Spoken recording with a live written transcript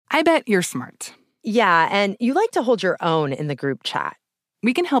I bet you're smart. Yeah, and you like to hold your own in the group chat.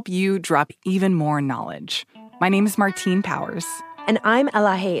 We can help you drop even more knowledge. My name is Martine Powers. And I'm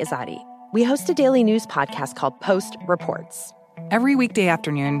Elahe Izadi. We host a daily news podcast called Post Reports. Every weekday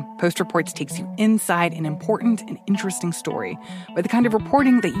afternoon, Post Reports takes you inside an important and interesting story with the kind of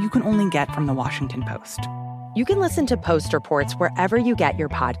reporting that you can only get from the Washington Post. You can listen to Post Reports wherever you get your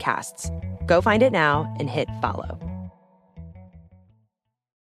podcasts. Go find it now and hit follow.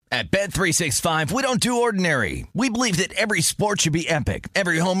 At Bet365, we don't do ordinary. We believe that every sport should be epic.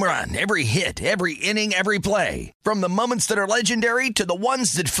 Every home run, every hit, every inning, every play. From the moments that are legendary to the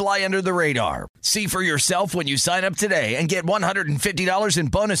ones that fly under the radar. See for yourself when you sign up today and get $150 in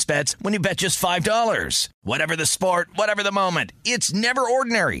bonus bets when you bet just $5. Whatever the sport, whatever the moment, it's never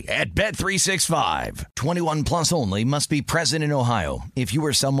ordinary at Bet365. 21 plus only. Must be present in Ohio. If you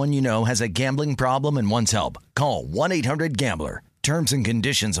or someone you know has a gambling problem and wants help, call 1-800-GAMBLER. Terms and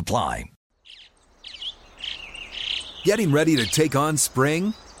conditions apply. Getting ready to take on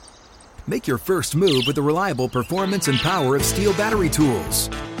spring? Make your first move with the reliable performance and power of Steel battery tools.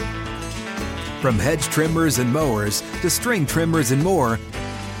 From hedge trimmers and mowers to string trimmers and more,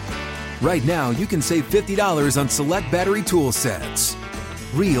 right now you can save $50 on select battery tool sets.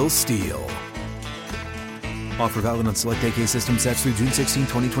 Real Steel. Offer valid on select AK system sets through June 16,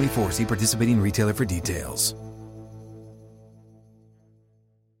 2024. See participating retailer for details.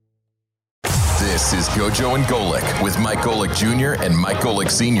 This is GoJo and Golic with Mike Golic Jr. and Mike Golic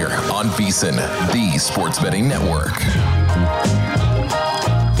Sr. on VSiN, the Sports Betting Network.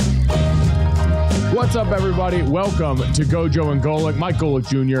 What's up, everybody? Welcome to GoJo and Golic. Mike Golic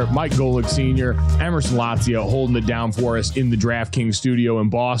Jr., Mike Golic Sr., Emerson Lazio holding it down for us in the DraftKings studio in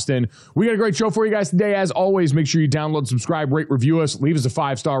Boston. We got a great show for you guys today. As always, make sure you download, subscribe, rate, review us, leave us a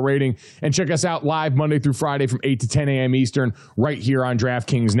 5-star rating, and check us out live Monday through Friday from 8 to 10 a.m. Eastern right here on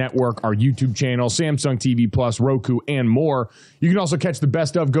DraftKings Network, our YouTube channel, Samsung TV Plus, Roku, and more. You can also catch the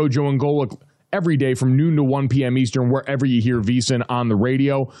best of GoJo and Golic every day from noon to 1 p.m. Eastern, wherever you hear VSiN on the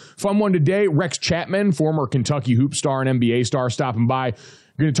radio. Fun one today, Rex Chapman, former Kentucky hoop star and NBA star, stopping by.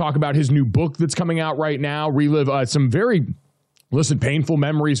 We're going to talk about his new book that's coming out right now, relive some very painful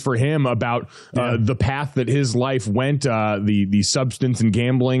memories for him about the path that his life went, the substance and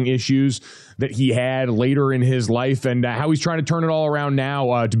gambling issues that he had later in his life, and how he's trying to turn it all around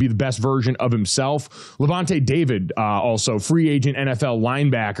now to be the best version of himself. Levante David, also free agent NFL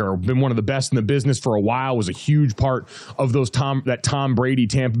linebacker, been one of the best in the business for a while, was a huge part of that Tom Brady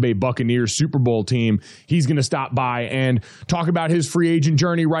Tampa Bay Buccaneers Super Bowl team. He's going to stop by and talk about his free agent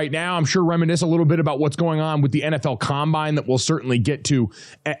journey right now. I'm sure reminisce a little bit about what's going on with the NFL Combine that we'll certainly get to,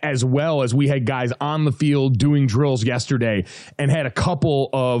 as well as we had guys on the field doing drills yesterday and had a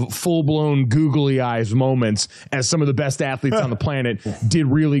couple of full-blown googly eyes moments as some of the best athletes on the planet did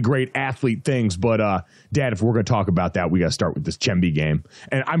really great athlete things. But Dad, if we're going to talk about that, we got to start with this Chemby game.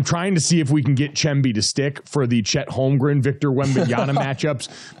 And I'm trying to see if we can get Chemby to stick for the Chet Holmgren, Victor Wembanyama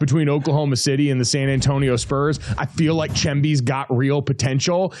matchups between Oklahoma City and the San Antonio Spurs. I feel like Chemby's got real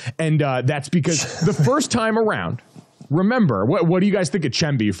potential, and that's because the first time around, remember, what do you guys think of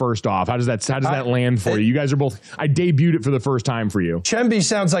Chemby first off? How does that land for you? You guys are both, I debuted it for the first time for you. Chemby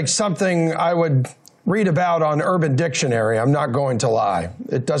sounds like something I would read about on Urban Dictionary. I'm not going to lie.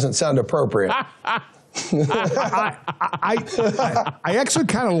 It doesn't sound appropriate. I actually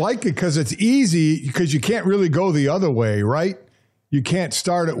kind of like it because it's easy, because you can't really go the other way, right? You can't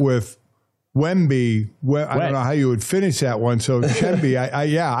start it with Wemby. I don't know how you would finish that one. So Chemby,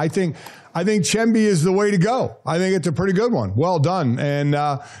 I think Chemby is the way to go. I think it's a pretty good one. Well done. And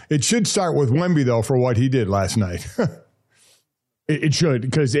it should start with Wemby, though, for what he did last night. It should,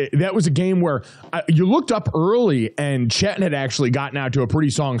 because that was a game where you looked up early and Chet had actually gotten out to a pretty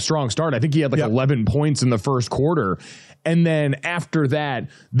strong start. I think he had 11 points in the first quarter. And then after that,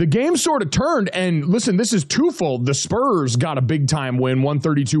 the game sort of turned. And listen, this is twofold. The Spurs got a big-time win,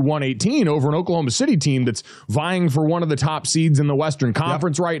 132-118, over an Oklahoma City team that's vying for one of the top seeds in the Western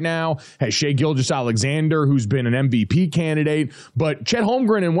Conference right now. Has Shai Gilgeous-Alexander, who's been an MVP candidate. But Chet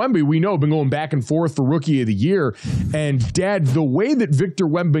Holmgren and Wemby, we know, have been going back and forth for Rookie of the Year. And, Dad, the way that Victor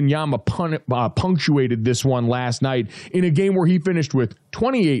Wembanyama punctuated this one last night in a game where he finished with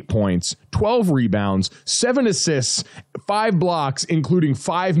 28 points, 12 rebounds, 7 assists, 5 blocks, including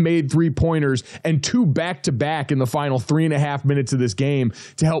 5 made three-pointers, and 2 back-to-back in the final 3.5 minutes of this game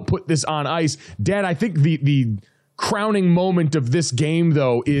to help put this on ice. Dad, I think the crowning moment of this game,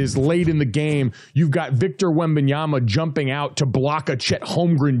 though, is late in the game. You've got Victor Wembanyama jumping out to block a Chet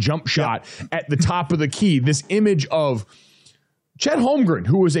Holmgren jump shot at the top of the key. This image of Chet Holmgren,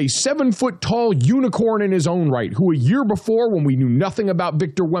 who was a 7-foot-tall unicorn in his own right, who a year before, when we knew nothing about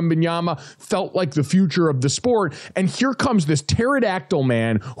Victor Wembanyama, felt like the future of the sport. And here comes this pterodactyl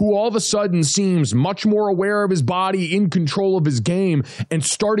man who all of a sudden seems much more aware of his body, in control of his game, and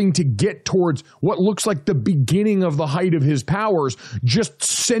starting to get towards what looks like the beginning of the height of his powers, just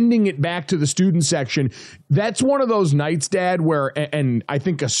sending it back to the student section. That's one of those nights, Dad, where, and I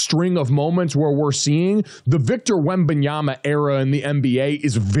think a string of moments where we're seeing the Victor Wembanyama era in the NBA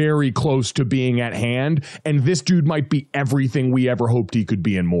is very close to being at hand, and this dude might be everything we ever hoped he could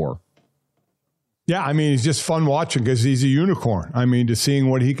be and more. Yeah, I mean, he's just fun watching because he's a unicorn. I mean, to seeing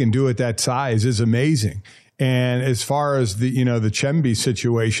what he can do at that size is amazing. And as far as the Chemby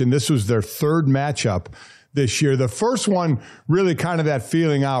situation, this was their third matchup this year. The first one, really kind of that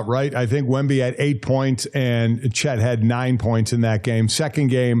feeling out, right? I think Wemby had 8 points and Chet had 9 points in that game. Second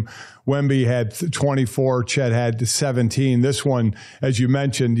game, Wemby had 24, Chet had 17. This one, as you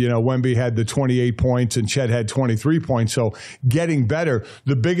mentioned, Wemby had the 28 points and Chet had 23 points. So getting better.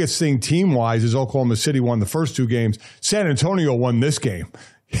 The biggest thing team-wise is Oklahoma City won the first two games. San Antonio won this game.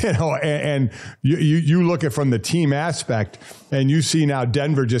 And you look at from the team aspect, and you see now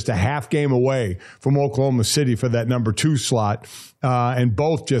Denver just a half game away from Oklahoma City for that number 2 slot, and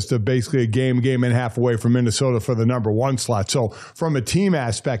both just basically a game and a half away from Minnesota for the number 1 slot. So from a team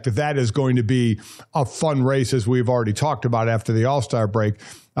aspect, that is going to be a fun race, as we've already talked about after the All-Star break,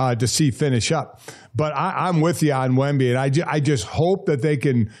 to see finish up. But I'm with you on Wemby, and I just hope that they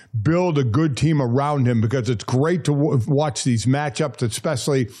can build a good team around him, because it's great to watch these matchups,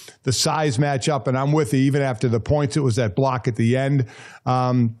 especially the size matchup. And I'm with you, even after the points, it was that block at the end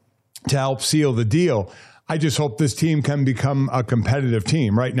to help seal the deal. I just hope this team can become a competitive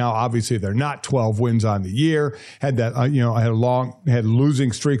team. Right now, obviously, they're not 12 wins on the year. Had that, had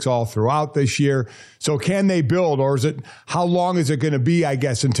losing streaks all throughout this year. So can they build, or is it, how long is it going to be, I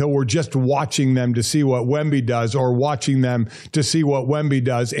guess, until we're just watching them to see what Wemby does, or watching them to see what Wemby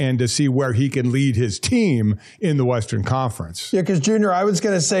does and to see where he can lead his team in the Western Conference? Yeah, because, Junior, I was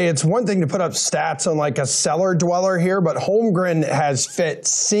going to say it's one thing to put up stats on like a cellar dweller here, but Holmgren has fit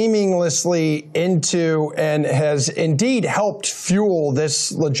seamlessly into and has indeed helped fuel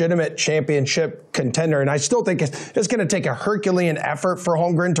this legitimate championship contender. And I still think it's going to take a Herculean effort for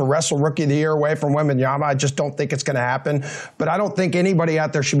Holmgren to wrestle Rookie of the Year away from Wembanyama. I just don't think it's going to happen. But I don't think anybody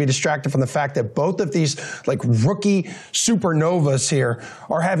out there should be distracted from the fact that both of these like rookie supernovas here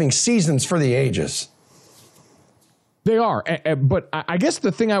are having seasons for the ages. They are, but I guess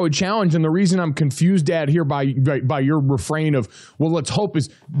the thing I would challenge, and the reason I'm confused, Dad, here by your refrain of, well, let's hope, is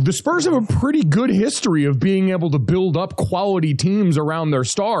the Spurs have a pretty good history of being able to build up quality teams around their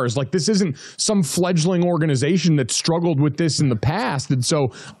stars. Like, this isn't some fledgling organization that struggled with this in the past. And so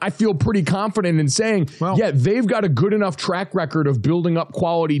I feel pretty confident in saying, yeah, they've got a good enough track record of building up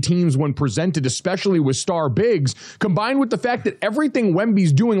quality teams when presented, especially with star bigs, combined with the fact that everything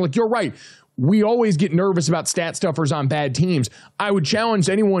Wemby's doing, like, you're right, we always get nervous about stat stuffers on bad teams. I would challenge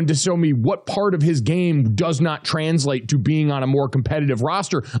anyone to show me what part of his game does not translate to being on a more competitive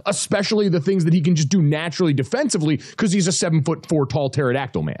roster, especially the things that he can just do naturally defensively, because he's a 7'4" tall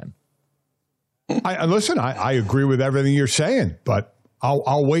pterodactyl man. I agree with everything you're saying, but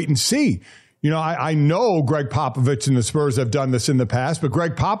I'll wait and see. I know Greg Popovich and the Spurs have done this in the past, but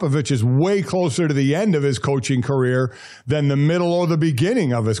Greg Popovich is way closer to the end of his coaching career than the middle or the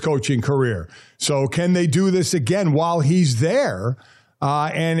beginning of his coaching career. So can they do this again while he's there?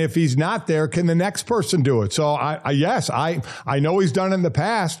 And if he's not there, can the next person do it? So I know he's done it in the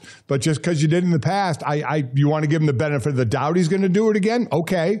past, but just because you did it in the past, you want to give him the benefit of the doubt he's going to do it again?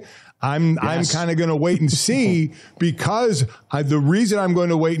 Okay. I'm kind of going to wait and see, because the reason I'm going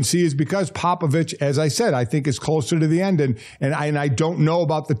to wait and see is because Popovich, as I said, I think is closer to the end, and I don't know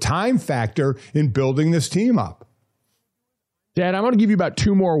about the time factor in building this team up. Dad, I'm going to give you about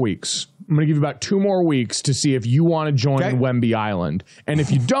 2 more weeks. I'm going to give you about 2 more weeks to see if you want to join Wemby Island. And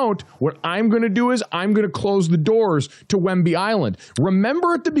if you don't, what I'm going to do is I'm going to close the doors to Wemby Island.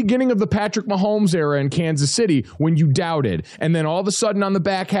 Remember at the beginning of the Patrick Mahomes era in Kansas City when you doubted, and then all of a sudden on the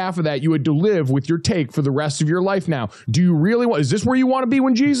back half of that you had to live with your take for the rest of your life now. Do you really want, is this where you want to be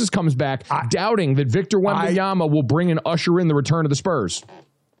when Jesus comes back, doubting that Victor Wembanyama will bring and usher in the return of the Spurs?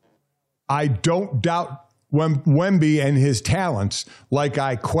 I don't doubt Wemby and his talents, like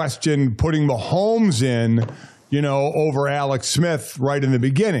I question putting Mahomes in, over Alex Smith right in the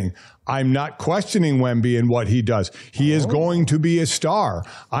beginning. I'm not questioning Wemby and what he does. He is going to be a star.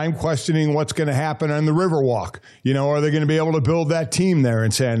 I'm questioning what's going to happen on the Riverwalk. Are they going to be able to build that team there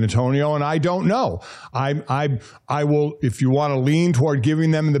in San Antonio? And I don't know. I will, if you want to lean toward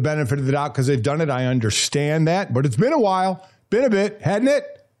giving them the benefit of the doubt because they've done it, I understand that. But it's been a while. Been a bit, hadn't it?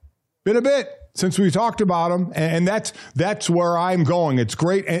 Been a bit since we talked about him, and that's where I'm going. It's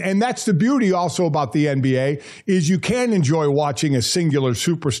great, and that's the beauty also about the NBA is you can enjoy watching a singular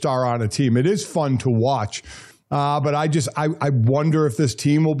superstar on a team. It is fun to watch, but I wonder if this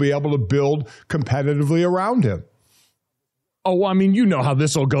team will be able to build competitively around him. Oh, I mean, you know how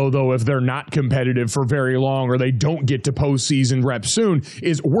this will go, though, if they're not competitive for very long or they don't get to postseason reps soon,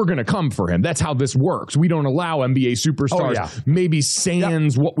 is we're going to come for him. That's how this works. We don't allow NBA superstars, maybe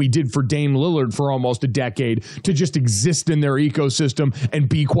sans what we did for Dame Lillard for almost a decade, to just exist in their ecosystem and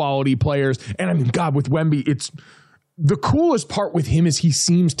be quality players. And I mean, God, with Wemby, it's... The coolest part with him is he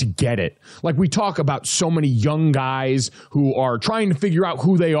seems to get it. Like, we talk about so many young guys who are trying to figure out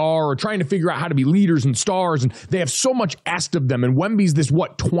who they are or trying to figure out how to be leaders and stars, and they have so much asked of them. And Wemby's this,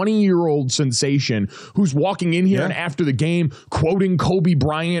 20-year-old sensation who's walking in here and after the game, quoting Kobe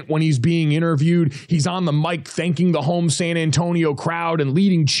Bryant when he's being interviewed. He's on the mic thanking the home San Antonio crowd and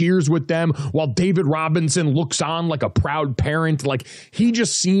leading cheers with them while David Robinson looks on like a proud parent. Like, he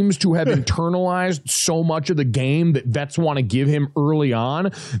just seems to have internalized so much of the game that vets want to give him early on,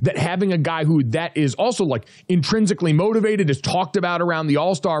 that having a guy who that is also like intrinsically motivated, is talked about around the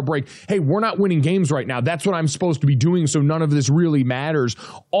All-Star break. Hey, we're not winning games right now. That's what I'm supposed to be doing, so none of this really matters.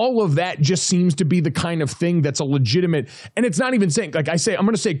 All of that just seems to be the kind of thing that's a legitimate, and it's not even saying, like I say, I'm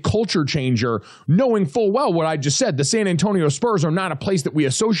going to say culture changer, knowing full well what I just said. The San Antonio Spurs are not a place that we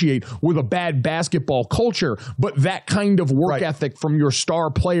associate with a bad basketball culture, but that kind of work ethic from your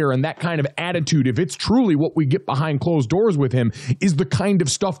star player and that kind of attitude, if it's truly what we get behind closed doors with him, is the kind of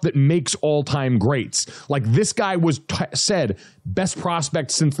stuff that makes all-time greats. Like, this guy was said best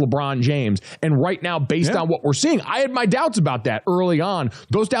prospect since LeBron James, and right now, based on what we're seeing, I had my doubts about that early on.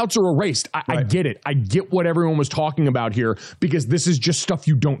 Those doubts are erased. I get it. I get what everyone was talking about here, because this is just stuff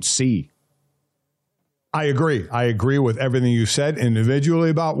you don't see. I agree. I agree with everything you said individually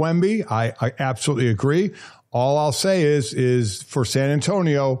about Wemby. I absolutely agree. All I'll say is for San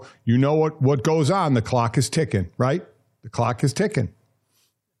Antonio, you know what goes on. The clock is ticking, right? The clock is ticking.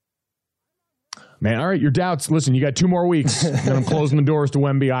 Man, all right, your doubts. Listen, you got 2 more weeks, and I'm closing the doors to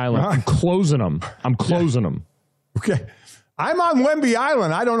Wemby Island. I'm closing them. them. Okay. I'm on Wemby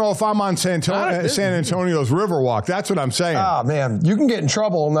Island. I don't know if I'm on San Antonio's Riverwalk. That's what I'm saying. Oh, man. You can get in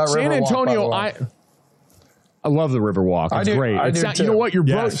trouble on that Riverwalk. San Antonio, I love the Riverwalk. It's great. You know what?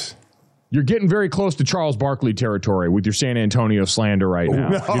 You're getting very close to Charles Barkley territory with your San Antonio slander right now.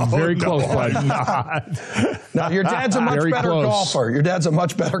 You're very close, buddy. No, your dad's a much better golfer. Your dad's a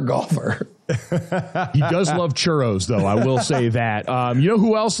much better golfer. He does love churros, though. I will say that. You know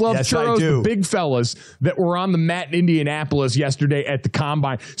who else loves churros? The big fellas that were on the mat in Indianapolis yesterday at the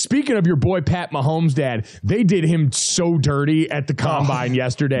Combine. Speaking of your boy Pat Mahomes' dad, they did him so dirty at the Combine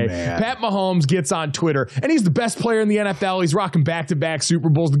yesterday. Man. Pat Mahomes gets on Twitter, and he's the best player in the NFL. He's rocking back-to-back Super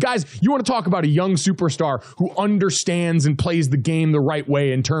Bowls. The guys, you want to talk about a young superstar who understands and plays the game the right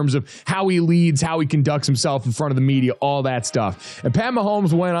way in terms of how he leads, how he conducts himself in front of the media, all that stuff. And Pat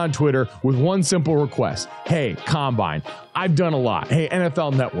Mahomes went on Twitter with one simple request. Hey, Combine, I've done a lot. Hey,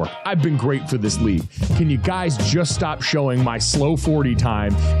 NFL Network, I've been great for this league. Can you guys just stop showing my slow 40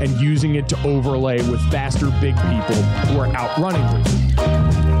 time and using it to overlay with faster big people who are outrunning me?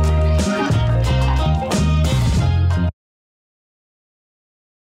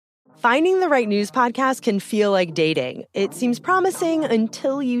 Finding the right news podcast can feel like dating. It seems promising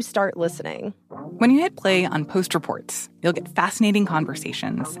until you start listening. When you hit play on Post Reports, you'll get fascinating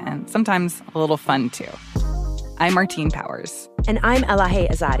conversations and sometimes a little fun, too. I'm Martine Powers. And I'm Elahe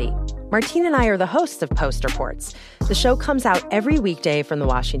Azadi. Martine and I are the hosts of Post Reports. The show comes out every weekday from the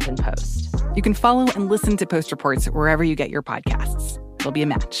Washington Post. You can follow and listen to Post Reports wherever you get your podcasts. It'll be a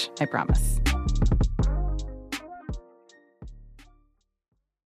match, I promise.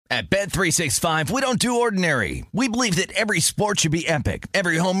 At Bet365, we don't do ordinary. We believe that every sport should be epic.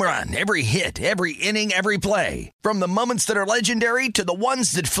 Every home run, every hit, every inning, every play. From the moments that are legendary to the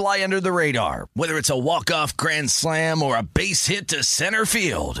ones that fly under the radar. Whether it's a walk-off grand slam or a base hit to center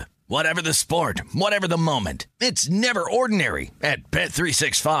field. Whatever the sport, whatever the moment. It's never ordinary at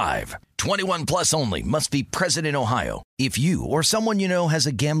Bet365. 21 plus only. Must be present in Ohio. If you or someone you know has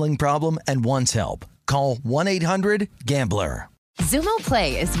a gambling problem and wants help, call 1-800-GAMBLER. Xumo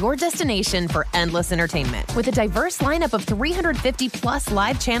Play is your destination for endless entertainment. With a diverse lineup of 350 plus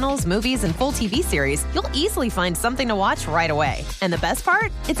live channels, movies, and full TV series, you'll easily find something to watch right away. And the best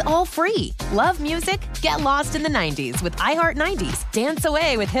part? It's all free. Love music? Get lost in the 90s with iHeart 90s, dance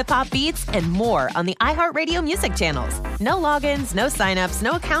away with hip-hop beats, and more on the iHeartRadio music channels. No logins, no signups,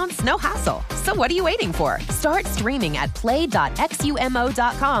 no accounts, no hassle. So what are you waiting for? Start streaming at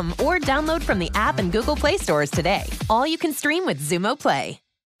play.xumo.com or download from the app and Google Play stores today. All you can stream with Xumo Play.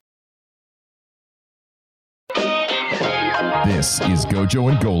 This is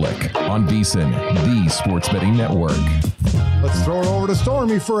GoJo and Golic on VSiN, the Sports Betting Network. Let's throw it over to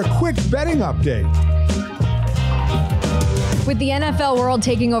Stormy for a quick betting update. With the NFL world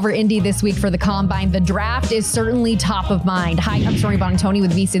taking over Indy this week for the Combine, the draft is certainly top of mind. Hi, I'm Stormy Bonantoni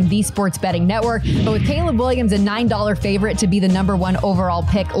with VSiN, the Sports Betting Network. But with Caleb Williams a $9 favorite to be the number 1 overall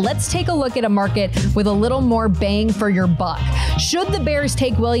pick, let's take a look at a market with a little more bang for your buck. Should the Bears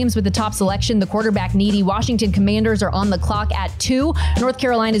take Williams with the top selection, the quarterback needy Washington Commanders are on the clock at 2. North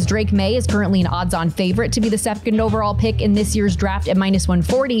Carolina's Drake May is currently an odds-on favorite to be the 2nd overall pick in this year's draft at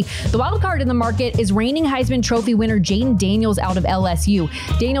 -140. The wild card in the market is reigning Heisman Trophy winner Jaden Daniels out of LSU.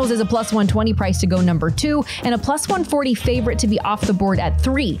 Daniels is a +120 price to go number 2 and a +140 favorite to be off the board at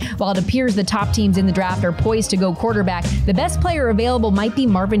 3. While it appears the top teams in the draft are poised to go quarterback, the best player available might be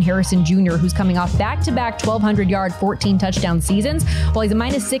Marvin Harrison Jr., who's coming off back-to-back 1,200-yard, 14-touchdown seasons. While he's a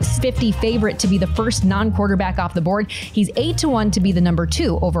 -650 favorite to be the first non-quarterback off the board, he's 8-1 to be the number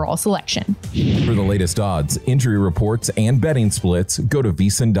 2 overall selection. For the latest odds, injury reports, and betting splits, go to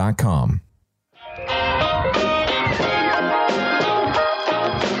VSiN.com.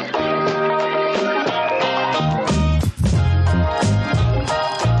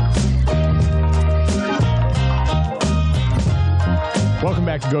 Welcome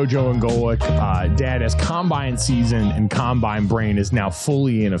back to GoJo and Golic. Dad, as Combine season and Combine brain is now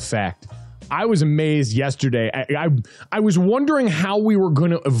fully in effect, I was amazed yesterday. I was wondering how we were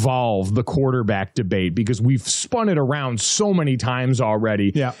going to evolve the quarterback debate because we've spun it around so many times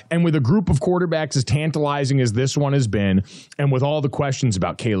already. Yeah. And with a group of quarterbacks as tantalizing as this one has been, and with all the questions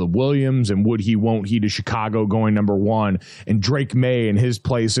about Caleb Williams and would he, won't he to Chicago going number 1, and Drake May and his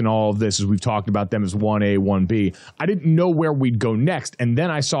place in all of this, as we've talked about them as 1A, 1B, I didn't know where we'd go next. And then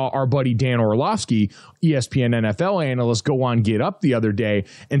I saw our buddy Dan Orlovsky, ESPN NFL analyst, go on Get Up the other day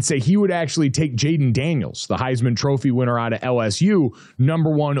and say he would actually take Jaden Daniels, the Heisman Trophy winner out of LSU,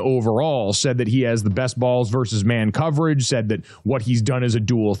 number 1 overall, said that he has the best balls versus man coverage, said that what he's done as a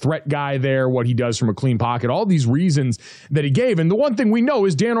dual threat guy there, what he does from a clean pocket, all these reasons that he gave. And the one thing we know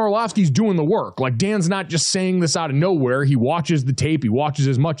is Dan Orlovsky's doing the work. Like, Dan's not just saying this out of nowhere. He watches the tape. He watches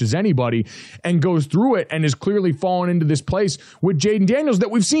as much as anybody and goes through it and is clearly fallen into this place with Jaden Daniels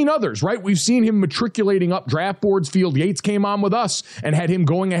that we've seen others, right? We've seen him matriculating up draft boards. Field Yates came on with us and had him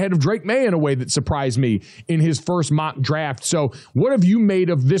going ahead of Drake May in a way that surprised me in his first mock draft. So what have you made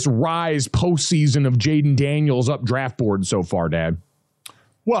of this rise postseason of Jaden Daniels up draft board so far, Dad?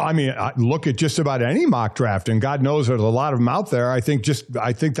 Well, I mean, I look at just about any mock draft, and God knows there's a lot of them out there. I think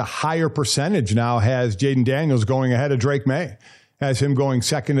the higher percentage now has Jaden Daniels going ahead of Drake May, has him going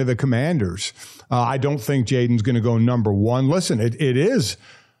 2nd to the Commanders. I don't think Jaden's going to go number 1. Listen, it is,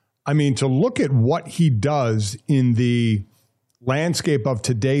 I mean, to look at what he does in the landscape of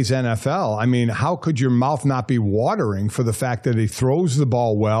today's NFL, I mean, how could your mouth not be watering for the fact that he throws the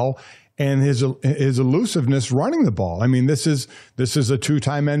ball well and his elusiveness running the ball? I mean, this is a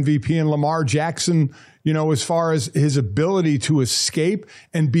 2-time MVP in Lamar Jackson, you know, as far as his ability to escape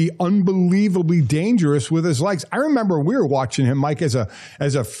and be unbelievably dangerous with his legs. I remember we were watching him, Mike, as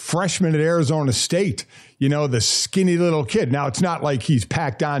a freshman at Arizona State, you know, the skinny little kid. Now, it's not like he's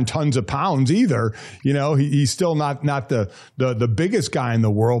packed on tons of pounds either. You know, he's still not the biggest guy in the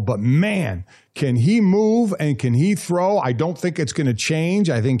world, but man, can he move and can he throw? I don't think it's going to change.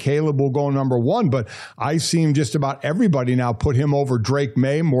 I think Caleb will go number 1, but I've seen just about everybody now put him over Drake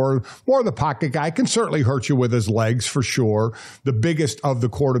May, more the pocket guy. Can certainly hurt you with his legs for sure. The biggest of the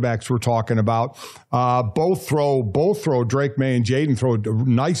quarterbacks we're talking about. Both throw Drake May and Jaden throw a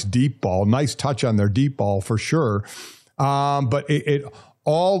nice deep ball, nice touch on their deep ball for sure. But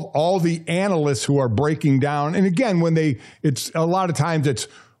all the analysts who are breaking down, and again, it's a lot of times it's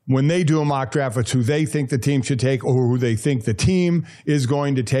when they do a mock draft, it's who they think the team should take or who they think the team is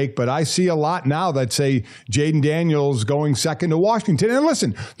going to take. But I see a lot now that say Jaden Daniels going 2nd to Washington. And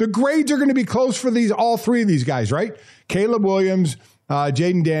listen, the grades are going to be close for all 3 of these guys, right? Caleb Williams,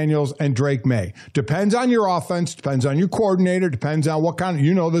 Jaden Daniels, and Drake May. Depends on your offense, depends on your coordinator, depends on what kind of,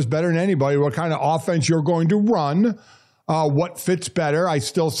 you know this better than anybody, what kind of offense you're going to run. What fits better. I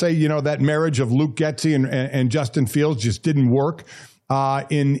still say, you know, that marriage of Luke Getsy and Justin Fields just didn't work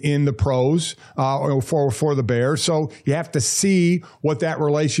in the pros for the Bears. So you have to see what that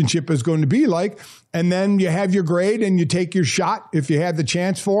relationship is going to be like. And then you have your grade and you take your shot if you have the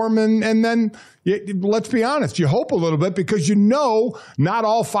chance for them. And then let's be honest, you hope a little bit because you know not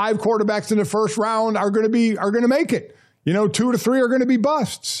all 5 quarterbacks in the first round are going to make it. You know, 2 to 3 are going to be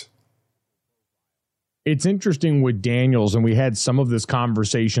busts. It's interesting with Daniels, and we had some of this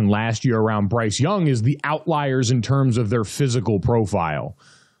conversation last year around Bryce Young, is the outliers in terms of their physical profile.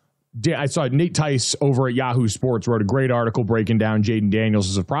 I saw Nate Tice over at Yahoo Sports wrote a great article breaking down Jaden Daniels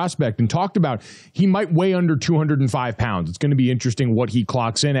as a prospect and talked about he might weigh under 205 pounds. It's going to be interesting what he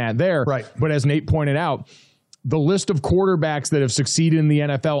clocks in at there. Right. But as Nate pointed out, the list of quarterbacks that have succeeded in the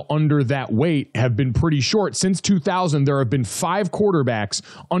NFL under that weight have been pretty short. Since 2000, there have been 5 quarterbacks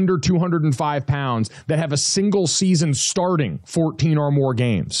under 205 pounds that have a single season starting 14 or more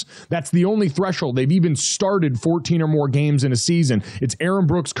games. That's the only threshold. They've even started 14 or more games in a season. It's Aaron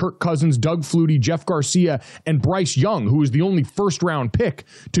Brooks, Kirk Cousins, Doug Flutie, Jeff Garcia, and Bryce Young, who is the only first-round pick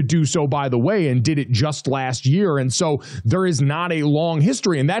to do so, by the way, and did it just last year. And so there is not a long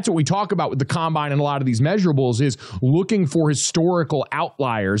history, and that's what we talk about with the combine and a lot of these measurables, is looking for historical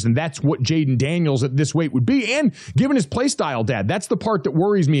outliers, and that's what Jaden Daniels at this weight would be. And given his play style, Dad, that's the part that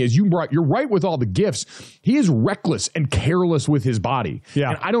worries me. Is you're right with all the gifts. He is reckless and careless with his body. Yeah.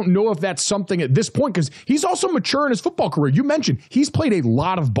 And I don't know if that's something at this point, because he's also mature in his football career. You mentioned he's played a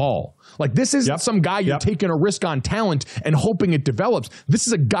lot of ball. Like, this isn't some guy you're taking a risk on talent and hoping it develops. This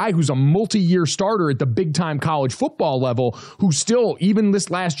is a guy who's a multi-year starter at the big-time college football level who still, even this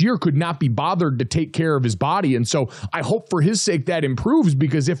last year, could not be bothered to take care of his body. And so I hope for his sake that improves,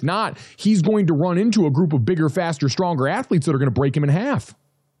 because if not, he's going to run into a group of bigger, faster, stronger athletes that are going to break him in half.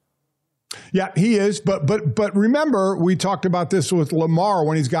 Yeah, he is. But remember, we talked about this with Lamar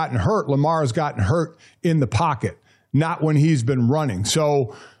when he's gotten hurt. Lamar has gotten hurt in the pocket, not when he's been running.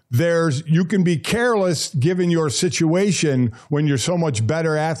 So you can be careless given your situation when you're so much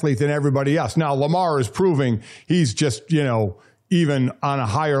better athlete than everybody else. Now, Lamar is proving he's just, even on a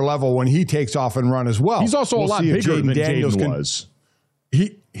higher level when he takes off and run as well. He's also a lot bigger than Jaden was.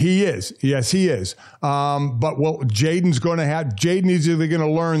 He is. Yes, he is. But Jaden is either going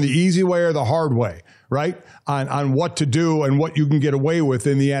to learn the easy way or the hard way, right? On what to do and what you can get away with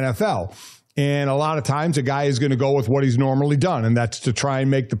in the NFL. And a lot of times a guy is going to go with what he's normally done, and that's to try and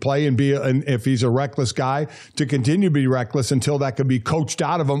make the play and if he's a reckless guy, to continue to be reckless until that can be coached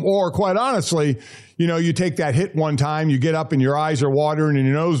out of him. Or quite honestly, you take that hit one time, you get up and your eyes are watering and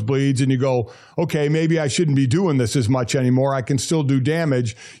your nose bleeds and you go, okay, maybe I shouldn't be doing this as much anymore. I can still do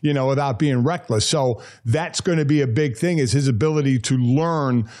damage, without being reckless. So that's going to be a big thing, is his ability to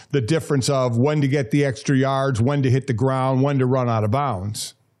learn the difference of when to get the extra yards, when to hit the ground, when to run out of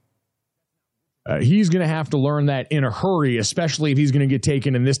bounds. He's going to have to learn that in a hurry, especially if he's going to get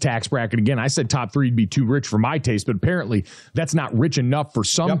taken in this tax bracket. Again, I said top 3 would be too rich for my taste, but apparently that's not rich enough for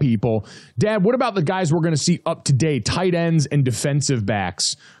some people. Dad, what about the guys we're going to see up to date, tight ends and defensive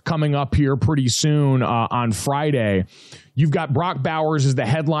backs coming up here pretty soon on Friday? You've got Brock Bowers as the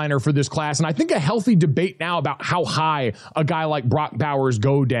headliner for this class, and I think a healthy debate now about how high a guy like Brock Bowers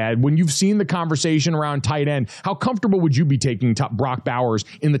go, Dad. When you've seen the conversation around tight end, how comfortable would you be taking Brock Bowers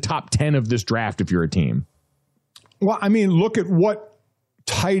in the top 10 of this draft if you're a team? Well, I mean, look at what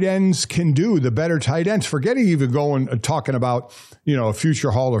tight ends can do, the better tight ends. Forgetting even talking about, a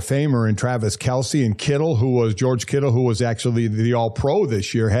future Hall of Famer in Travis Kelce and George Kittle, who was actually the All-Pro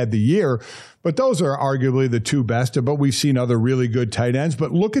this year, had the year. But those are arguably the 2 best. But we've seen other really good tight ends.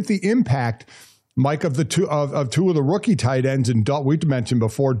 But look at the impact, Mike, of the two of the rookie tight ends. And we mentioned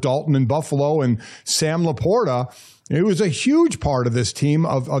before, Dalton in Buffalo and Sam Laporta. It was a huge part of this team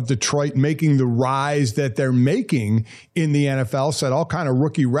of Detroit making the rise that they're making in the NFL, set all kind of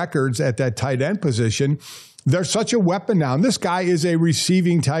rookie records at that tight end position. They're such a weapon now. And this guy is a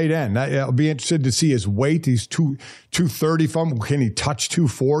receiving tight end. I'll be interested to see his weight. He's 230 from. Can he touch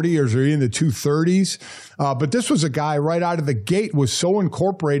 240 or is he in the 230s? But this was a guy right out of the gate was so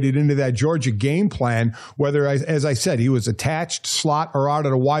incorporated into that Georgia game plan, whether, as I said, he was attached, slot, or out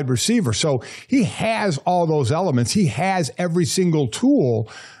at a wide receiver. So he has all those elements. He has every single tool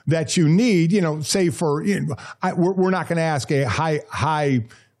that you need, say we're not going to ask a high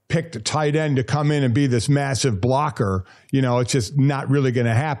picked a tight end to come in and be this massive blocker. It's just not really going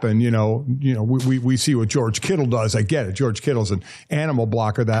to happen. We see what George Kittle does. I get it. George Kittle's an animal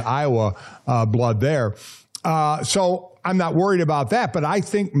blocker, that Iowa blood there. So I'm not worried about that. But I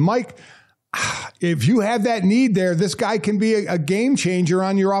think, Mike, if you have that need there, this guy can be a game changer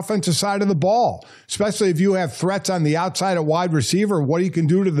on your offensive side of the ball, especially if you have threats on the outside at wide receiver, what he can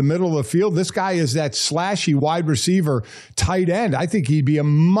do to the middle of the field. This guy is that slashy wide receiver tight end. I think he'd be a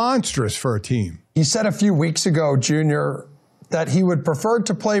monstrous for a team. He said a few weeks ago, Junior, that he would prefer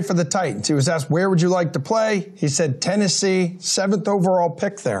to play for the Titans. He was asked, where would you like to play? He said Tennessee, 7th overall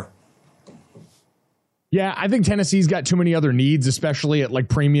pick there. Yeah, I think Tennessee's got too many other needs, especially at like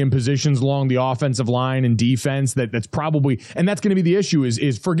premium positions along the offensive line and defense. That's probably, and that's going to be the issue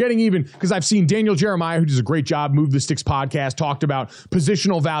is forgetting even, because I've seen Daniel Jeremiah, who does a great job, Move the Sticks podcast, talked about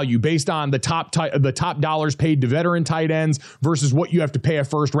positional value based on the top dollars paid to veteran tight ends versus what you have to pay a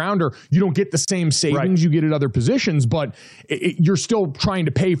first rounder. You don't get the same savings you get at other positions, but you're still trying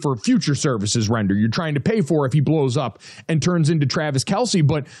to pay for future services render. You're trying to pay for if he blows up and turns into Travis Kelce,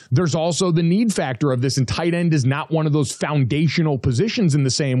 but there's also the need factor of this. And tight end is not one of those foundational positions in the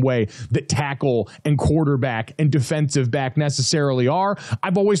same way that tackle and quarterback and defensive back necessarily are.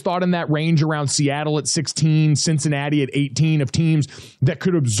 I've always thought in that range around Seattle at 16, Cincinnati at 18 of teams that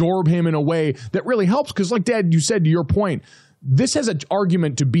could absorb him in a way that really helps. Because like Dad, you said, to your point, this has an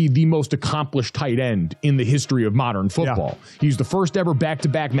argument to be the most accomplished tight end in the history of modern football. Yeah. He's the first ever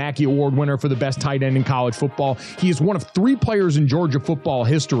back-to-back Mackey Award winner for the best tight end in college football. He is one of 3 players in Georgia football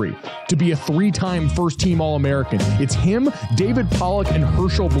history to be a 3-time first-team All-American. It's him, David Pollock, and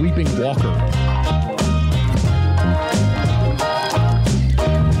Herschel Bleeping Walker.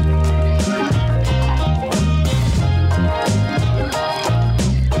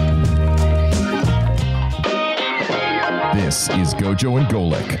 This is GoJo and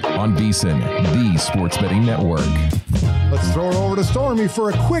Golic on VSiN, the Sports Betting Network. Let's throw it over to Stormy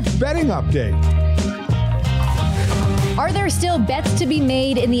for a quick betting update. Are there still bets to be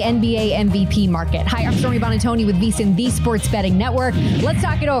made in the NBA MVP market? Hi, I'm Stormy Bonatoni with VSiN, the Sports Betting Network. Let's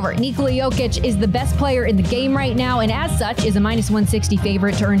talk it over. Nikola Jokic is the best player in the game right now, and as such is a -160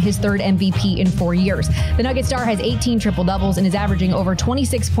 favorite to earn his 3rd MVP in 4 years. The Nugget star has 18 triple-doubles and is averaging over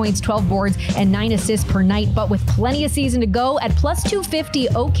 26 points, 12 boards, and 9 assists per night. But with plenty of season to go, at +250,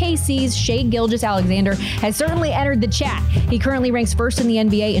 OKC's Shai Gilgeous-Alexander has certainly entered the chat. He currently ranks 1st in the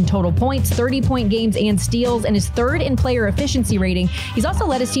NBA in total points, 30-point games, and steals, and is 3rd in player efficiency rating. He's also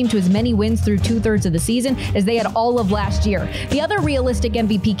led his team to as many wins through 2/3 of the season as they had all of last year. The other realistic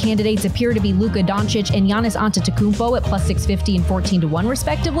MVP candidates appear to be Luka Doncic and Giannis Antetokounmpo at +650 and 14-1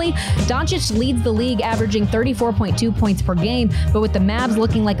 respectively. Doncic leads the league, averaging 34.2 points per game, but with the Mavs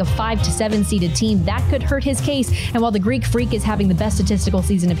looking like a 5 to 7 seeded team, that could hurt his case. And while the Greek Freak is having the best statistical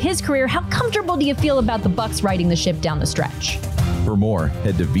season of his career, how comfortable do you feel about the Bucks riding the ship down the stretch? For more,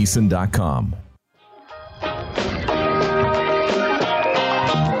 head to VSiN.com.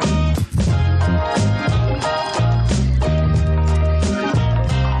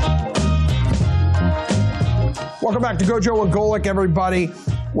 Welcome back to GoJo and Golic, everybody,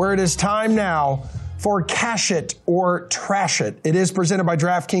 where it is time now for Cash It or Trash It. It is presented by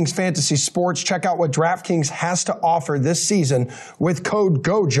DraftKings Fantasy Sports. Check out what DraftKings has to offer this season with code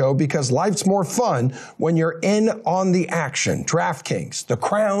GoJo, because life's more fun when you're in on the action. DraftKings, the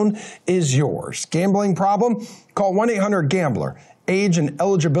crown is yours. Gambling problem? Call 1-800-GAMBLER. Age and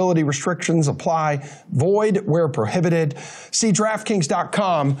eligibility restrictions apply. Void where prohibited. See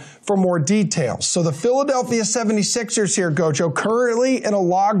DraftKings.com for more details. So the Philadelphia 76ers here, Gojo, currently in a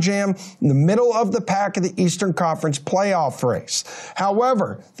logjam in the middle of the pack of the Eastern Conference playoff race.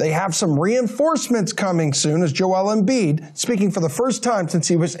 However, they have some reinforcements coming soon as Joel Embiid, speaking for the first time since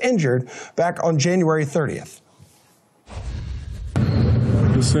he was injured back on January 30th.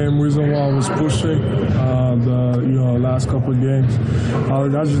 The same reason why I was pushing the last couple of games. I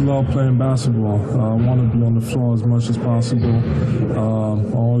just love playing basketball. I want to be on the floor as much as possible.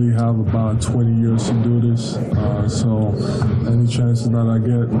 I only have about 20 years to do this, so any chances that I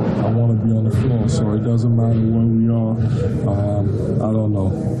get, I want to be on the floor. So it doesn't matter where we are. I don't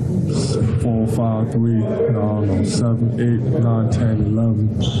know, 4, 5, 3, I don't know, 7, 8, 9, 10, 11.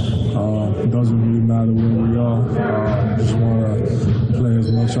 It doesn't really matter where we are. Just want to play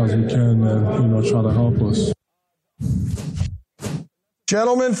as much as we can and, try to help us.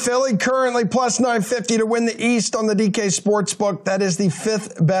 Gentlemen, Philly currently plus 950 to win the East on the DK Sportsbook. That is the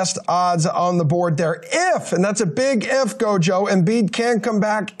 5th best odds on the board there. If, and that's a big if, Gojo, Embiid can come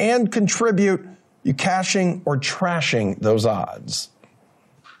back and contribute, you cashing or trashing those odds?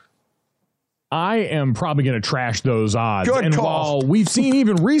 I am probably going to trash those odds. Good and call. While we've seen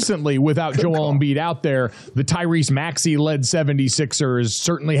even recently without Joel Embiid out there, the Tyrese Maxey-led 76ers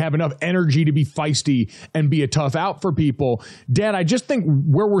certainly have enough energy to be feisty and be a tough out for people. Dad, I just think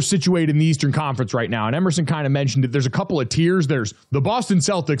where we're situated in the Eastern Conference right now, and Emerson kind of mentioned it, there's a couple of tiers. There's the Boston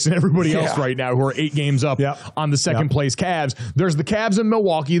Celtics and everybody else right now who are 8 games up on the second place Cavs. There's the Cavs in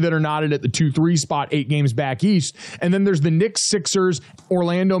Milwaukee that are knotted at the 2-3 spot, 8 games back east. And then there's the Knicks, Sixers,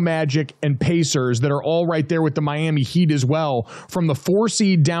 Orlando Magic, and Pacers that are all right there with the Miami Heat as well, from the 4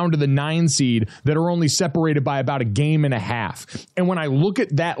 seed down to the 9 seed that are only separated by about a game and a half. And when I look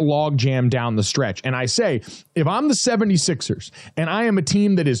at that log jam down the stretch and I say, if I'm the 76ers and I am a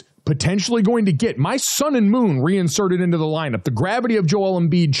team that is potentially going to get my sun and moon reinserted into the lineup. The gravity of Joel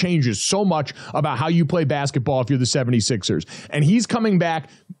Embiid changes so much about how you play basketball if you're the 76ers. And he's coming back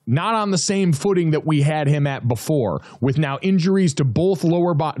not on the same footing that we had him at before, with now injuries to both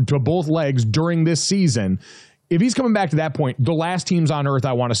both legs during this season. If he's coming back to that point, the last teams on earth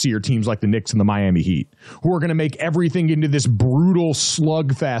I want to see are teams like the Knicks and the Miami Heat, who are going to make everything into this brutal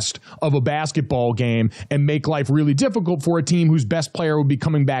slugfest of a basketball game and make life really difficult for a team whose best player would be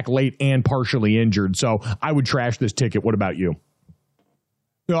coming back late and partially injured. So I would trash this ticket. What about you?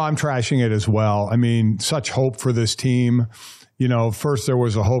 No, I'm trashing it as well. I mean, such hope for this team. You know, first there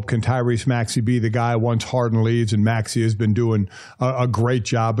was a hope, can Tyrese Maxey be the guy once Harden leads, and Maxey has been doing a great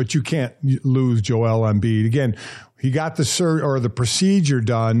job, but you can't lose Joel Embiid. Again, he got the procedure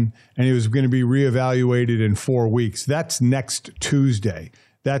done, and he was going to be reevaluated in 4 weeks. That's next Tuesday.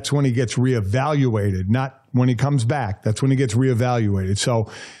 That's when he gets reevaluated, not when he comes back. That's when he gets reevaluated.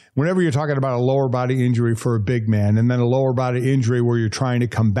 So whenever you're talking about a lower body injury for a big man, and then a lower body injury where you're trying to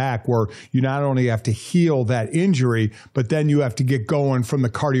come back, where you not only have to heal that injury, but then you have to get going from the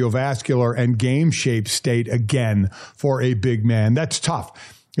cardiovascular and game shape state again for a big man. That's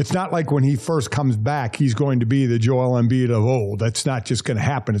tough. It's not like when he first comes back, he's going to be the Joel Embiid of old. That's not just going to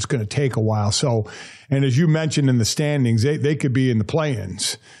happen. It's going to take a while. So, and as you mentioned in the standings, they could be in the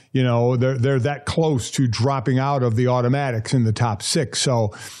play-ins. You know, they're that close to dropping out of the automatics in the top 6.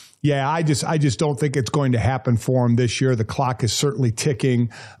 So, yeah, I just don't think it's going to happen for him this year. The clock is certainly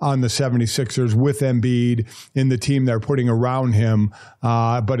ticking on the 76ers with Embiid in the team they're putting around him.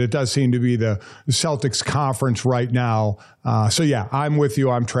 But it does seem to be the Celtics conference right now. So, yeah, I'm with you.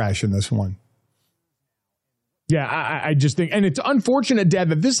 I'm trashing this one. Yeah, I just think, and it's unfortunate, Dad,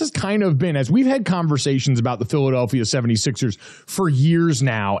 that this has kind of been, as we've had conversations about the Philadelphia 76ers for years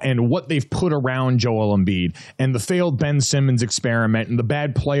now and what they've put around Joel Embiid and the failed Ben Simmons experiment and the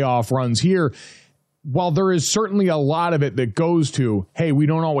bad playoff runs here. While there is certainly a lot of it that goes to, hey, we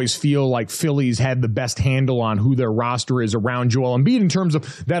don't always feel like Philly's had the best handle on who their roster is around Joel Embiid in terms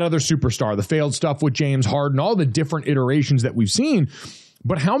of that other superstar, the failed stuff with James Harden, all the different iterations that we've seen.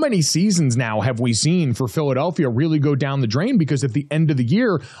 But how many seasons now have we seen for Philadelphia really go down the drain? Because at the end of the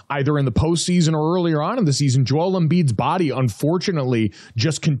year, either in the postseason or earlier on in the season, Joel Embiid's body, unfortunately,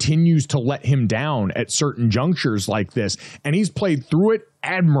 just continues to let him down at certain junctures like this. And he's played through it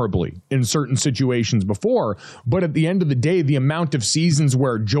admirably in certain situations before. But at the end of the day, the amount of seasons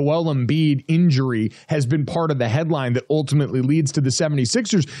where Joel Embiid injury has been part of the headline that ultimately leads to the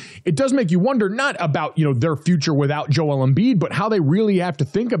 76ers, it does make you wonder not about, their future without Joel Embiid, but how they really have to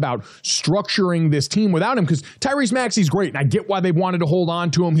think about structuring this team without him. Because Tyrese Maxey's great, and I get why they wanted to hold on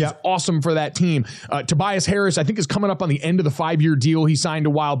to him. He's awesome for that team. Tobias Harris, I think, is coming up on the end of the 5-year deal he signed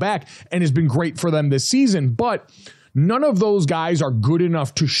a while back and has been great for them this season. But none of those guys are good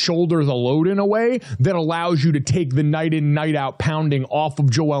enough to shoulder the load in a way that allows you to take the night in, night out pounding off of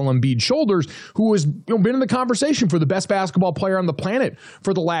Joel Embiid's shoulders, who has been in the conversation for the best basketball player on the planet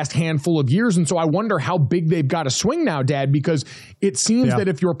for the last handful of years. And so I wonder how big they've got to swing now, Dad, because it seems that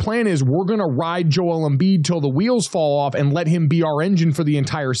if your plan is we're going to ride Joel Embiid till the wheels fall off and let him be our engine for the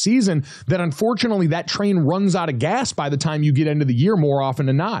entire season, that unfortunately that train runs out of gas by the time you get into the year more often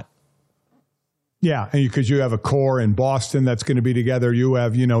than not. Yeah, and because you have a core in Boston that's going to be together. You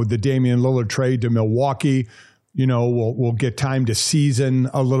have, the Damian Lillard trade to Milwaukee. We'll get time to season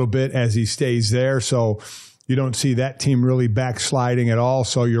a little bit as he stays there. So you don't see that team really backsliding at all.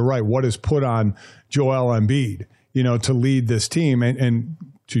 So you're right. What is put on Joel Embiid, to lead this team and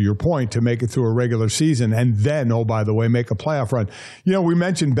to your point, to make it through a regular season and then, oh, by the way, make a playoff run. We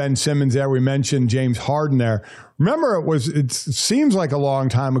mentioned Ben Simmons there. We mentioned James Harden there. Remember, it seems like a long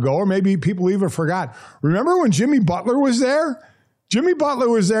time ago, or maybe people even forgot. Remember when Jimmy Butler was there? Jimmy Butler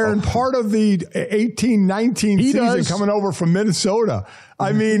was there in part of the 18-19 season coming over from Minnesota.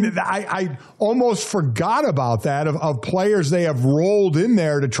 I mean, I almost forgot about that, of players they have rolled in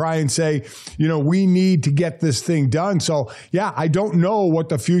there to try and say, we need to get this thing done. So, yeah, I don't know what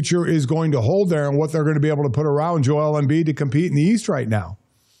the future is going to hold there and what they're going to be able to put around Joel Embiid to compete in the East right now.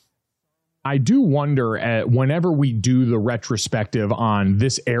 I do wonder, whenever we do the retrospective on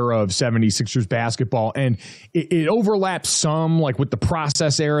this era of 76ers basketball, and it overlaps some like with the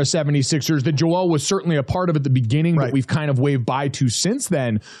process era 76ers, that Joel was certainly a part of at the beginning, but we've kind of waved by to since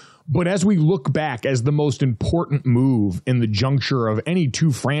then. But as we look back as the most important move in the juncture of any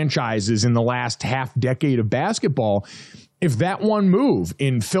two franchises in the last half decade of basketball, if that one move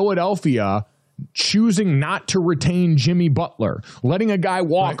in Philadelphia choosing not to retain Jimmy Butler, letting a guy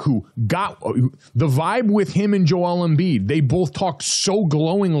walk who got the vibe with him and Joel Embiid. They both talked so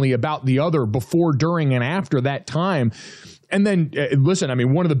glowingly about the other before, during, and after that time. And then, listen, I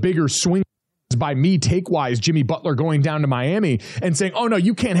mean, one of the bigger swings by me take-wise, Jimmy Butler going down to Miami and saying, oh, no,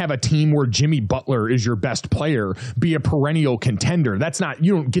 you can't have a team where Jimmy Butler is your best player, be a perennial contender. That's not,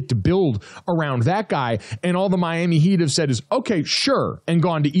 you don't get to build around that guy. And all the Miami Heat have said is, okay, sure, and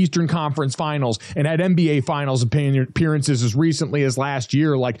gone to Eastern Conference Finals and had NBA Finals appearances as recently as last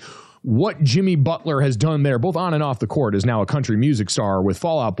year. Like, what Jimmy Butler has done there, both on and off the court, is now a country music star with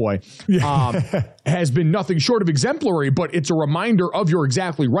Fall Out Boy, has been nothing short of exemplary, but it's a reminder of, you're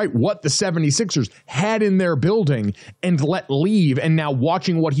exactly right, what the 76ers had in their building and let leave. And now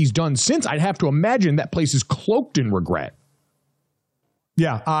watching what he's done since, I'd have to imagine that place is cloaked in regret.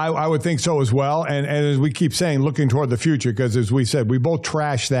 Yeah, I would think so as well. And as we keep saying, looking toward the future, because as we said, we both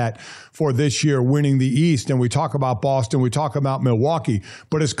trash that for this year winning the East. And we talk about Boston, we talk about Milwaukee,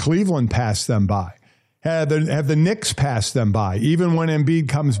 but has Cleveland passed them by? Have the Knicks passed them by? Even when Embiid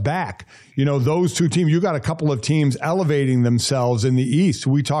comes back, you know, those two teams, you got a couple of teams elevating themselves in the East.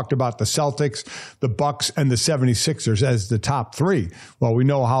 We talked about the Celtics, the Bucks, and the 76ers as the top three. Well, we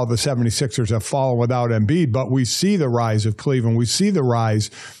know how the 76ers have fallen without Embiid, but we see the rise of Cleveland. We see the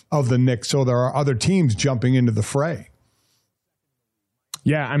rise of the Knicks. So there are other teams jumping into the fray.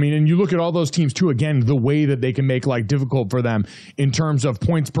 Yeah, I mean, and you look at all those teams too, again, the way that they can make life difficult for them in terms of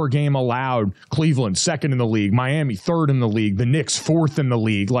points per game allowed. Cleveland, second in the league. Miami, third in the league. The Knicks, fourth in the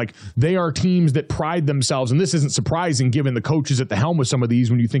league. Like, they are teams that pride themselves, and this isn't surprising given the coaches at the helm with some of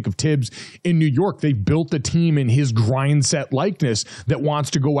these. When you think of Tibbs in New York, they built the team in his grind set likeness that wants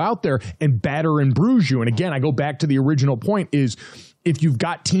to go out there and batter and bruise you. And again, I go back to the original point is, if you've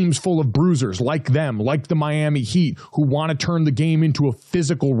got teams full of bruisers like them, like the Miami Heat, who want to turn the game into a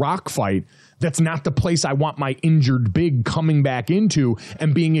physical rock fight, that's not the place I want my injured big coming back into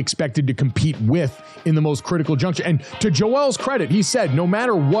and being expected to compete with in the most critical juncture. And to Joel's credit, he said, no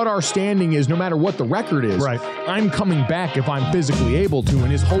matter what our standing is, no matter what the record is, right, I'm coming back if I'm physically able to.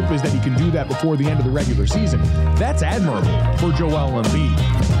 And his hope is that he can do that before the end of the regular season. That's admirable for Joel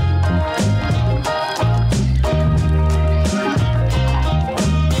Embiid.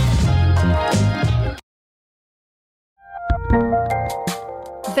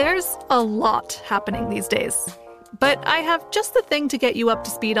 There's a lot happening these days, but I have just the thing to get you up to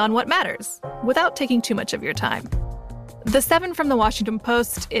speed on what matters, without taking too much of your time. The 7 from the Washington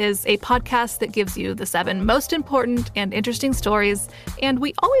Post is a podcast that gives you the 7 most important and interesting stories, and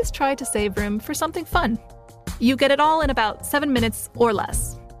we always try to save room for something fun. You get it all in about 7 minutes or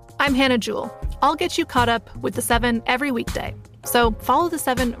less. I'm Hannah Jewell. I'll get you caught up with the 7 every weekday, so follow the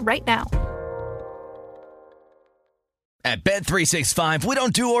 7 right now. At Bet365, we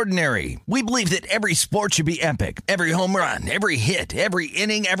don't do ordinary. We believe that every sport should be epic. Every home run, every hit, every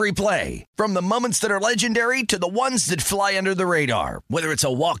inning, every play. From the moments that are legendary to the ones that fly under the radar. Whether it's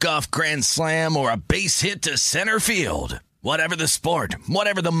a walk-off grand slam or a base hit to center field. Whatever the sport,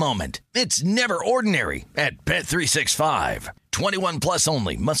 whatever the moment. It's never ordinary at Bet365. 21 plus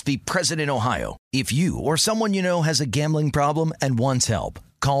only. Must be present in Ohio. If you or someone you know has a gambling problem and wants help,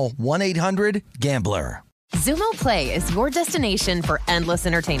 call 1-800-GAMBLER. Xumo Play is your destination for endless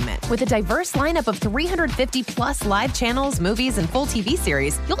entertainment. With a diverse lineup of 350 plus live channels, movies, and full TV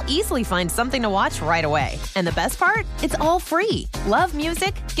series, you'll easily find something to watch right away. And the best part? It's all free. Love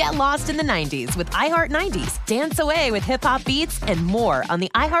music? Get lost in the 90s with iHeart 90s, dance away with hip-hop beats, and more on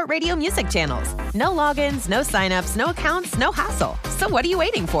the iHeartRadio music channels. No logins, no signups, no accounts, no hassle. So what are you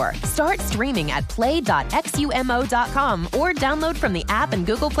waiting for? Start streaming at play.xumo.com or download from the app and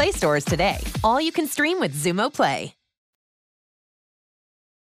Google Play stores today. All you can stream with Xumo Play.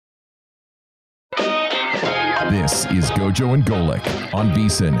 This is GoJo and Golic on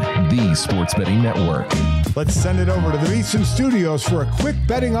VSiN, the sports betting network. Let's send it over to the VSiN studios for a quick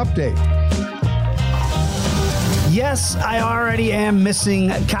betting update. Yes, I already am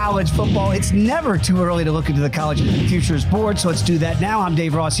missing college football. It's never too early to look into the college futures board, so let's do that now. I'm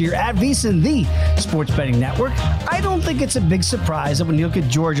Dave Ross here at VSiN, the sports betting network. I don't think it's a big surprise that when you look at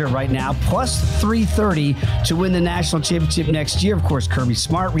Georgia right now, plus 330 to win the national championship next year. Of course, Kirby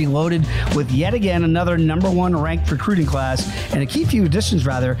Smart reloaded with yet again another number 1 ranked recruiting class and a key few additions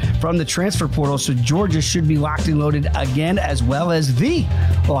from the transfer portal. So Georgia should be locked and loaded again, as well as the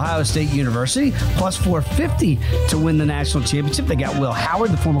Ohio State University, plus 450 to win the national championship. They got Will Howard,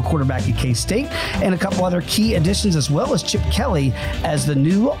 the former quarterback at K-State, and a couple other key additions, as well as Chip Kelly as the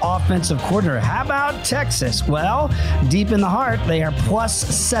new offensive coordinator. How about Texas? Well, deep in the heart, they are plus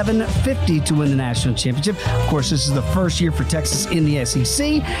 750 to win the national championship. Of course, this is the first year for Texas in the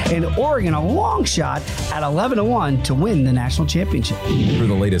SEC, and Oregon a long shot at 11-1 to win the national championship. For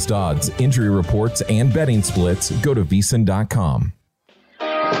the latest odds, injury reports, and betting splits, go to VSiN.com.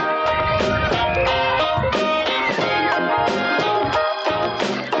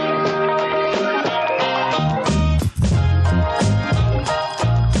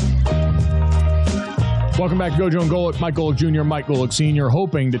 Welcome back to GoJo and Golic. Mike Golic Jr., Mike Golic Sr.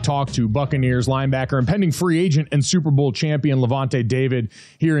 hoping to talk to Buccaneers linebacker and pending free agent and Super Bowl champion Levante David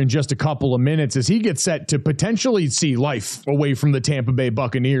here in just a couple of minutes as he gets set to potentially see life away from the Tampa Bay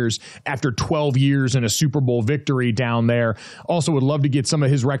Buccaneers after 12 years and a Super Bowl victory down there. Also would love to get some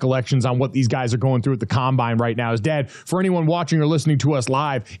of his recollections on what these guys are going through at the Combine right now. His dad, for anyone watching or listening to us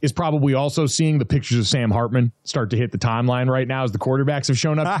live, is probably also seeing the pictures of Sam Hartman start to hit the timeline right now as the quarterbacks have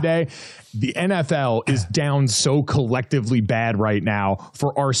shown up today. The NFL is down so collectively bad right now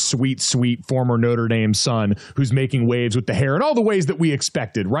for our sweet, sweet former Notre Dame son who's making waves with the hair in all the ways that we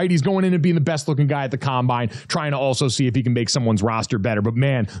expected, right? He's going in and being the best looking guy at the Combine, trying to also see if he can make someone's roster better. But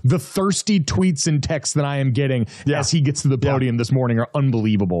man, the thirsty tweets and texts that I am getting as he gets to the podium this morning are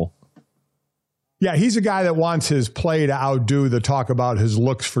unbelievable. Yeah, he's a guy that wants his play to outdo the talk about his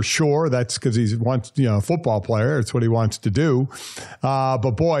looks for sure. That's because he wants, a football player. It's what he wants to do.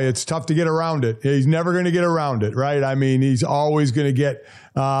 But boy, it's tough to get around it. He's never going to get around it, right? I mean, he's always going to get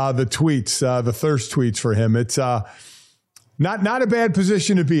the tweets, the thirst tweets for him. It's not a bad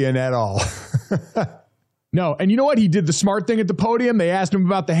position to be in at all. No, and you know what? He did the smart thing at the podium. They asked him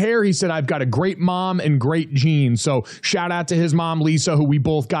about the hair. He said, I've got a great mom and great genes. So shout out to his mom, Lisa, who we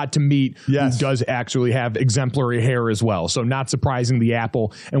both got to meet, who does actually have exemplary hair as well. So not surprising, the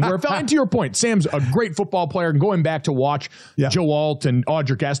apple. And where it fell into your point, Sam's a great football player. And going back to watch Joe Alt and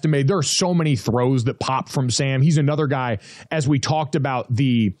Audric Estime, there are so many throws that pop from Sam. He's another guy, as we talked about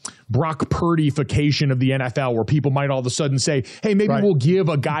the Brock Purdy-fication of the NFL, where people might all of a sudden say, hey, maybe we'll give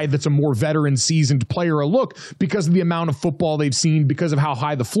a guy that's a more veteran, seasoned player a look because of the amount of football they've seen, because of how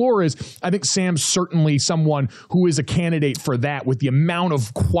high the floor is. I think Sam's certainly someone who is a candidate for that with the amount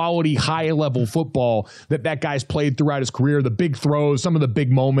of quality, high-level football that guy's played throughout his career, the big throws, some of the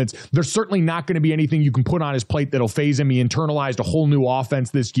big moments. There's certainly not going to be anything you can put on his plate that'll phase him. He internalized a whole new offense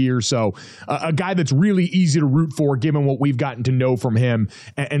this year. So a guy that's really easy to root for given what we've gotten to know from him,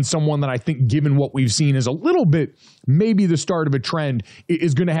 and someone that I think, given what we've seen, is a little bit maybe the start of a trend,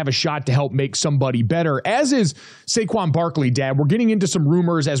 is going to have a shot to help make somebody better, as is Saquon Barkley, Dad. We're getting into some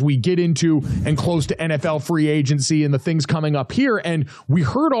rumors as we get into and close to NFL free agency and the things coming up here. And we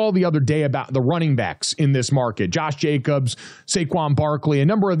heard all the other day about the running backs in this market, Josh Jacobs, Saquon Barkley, a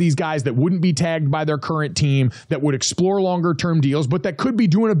number of these guys that wouldn't be tagged by their current team, that would explore longer term deals, but that could be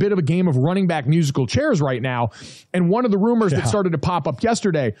doing a bit of a game of running back musical chairs right now. And one of the rumors that started to pop up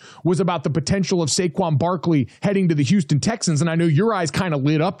yesterday was about the potential of Saquon Barkley heading to the Houston Texans. And I know your eyes kind of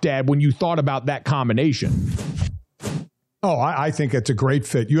lit up, Dad, when you thought about that combination. Oh, I think it's a great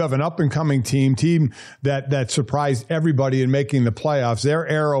fit. You have an up-and-coming team that surprised everybody in making the playoffs. Their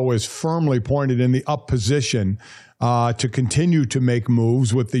arrow is firmly pointed in the up position to continue to make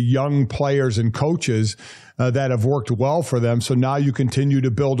moves with the young players and coaches that have worked well for them. So now you continue to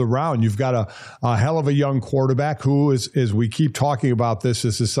build around. You've got a hell of a young quarterback who is, as we keep talking about this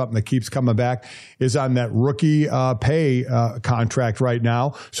is something that keeps coming back, is on that rookie pay contract right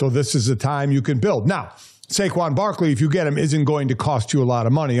now. So this is the time you can build. Now, Saquon Barkley, if you get him, isn't going to cost you a lot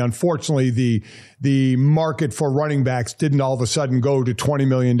of money. Unfortunately, the market for running backs didn't all of a sudden go to $20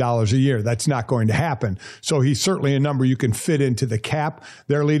 million a year. That's not going to happen. So he's certainly a number you can fit into the cap.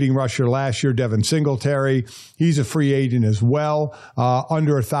 Their leading rusher last year, Devin Singletary, he's a free agent as well.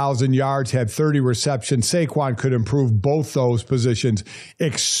 Under 1,000 yards, had 30 receptions. Saquon could improve both those positions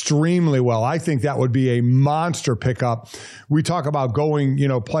extremely well. I think that would be a monster pickup. We talk about going,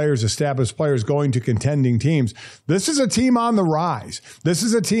 players, established players going to contending teams. This is a team on the rise. This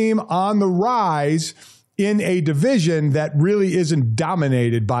is a team on the rise in a division that really isn't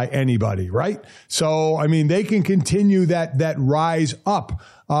dominated by anybody, right? So, I mean, they can continue that rise up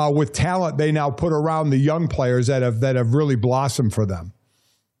with talent they now put around the young players that have really blossomed for them.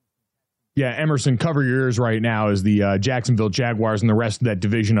 Yeah, Emerson, cover your ears right now as the Jacksonville Jaguars and the rest of that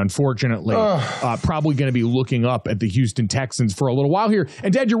division, unfortunately, probably going to be looking up at the Houston Texans for a little while here.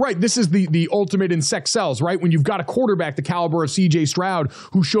 And, Dad, you're right. This is the ultimate in sex sells, right? When you've got a quarterback the caliber of C.J. Stroud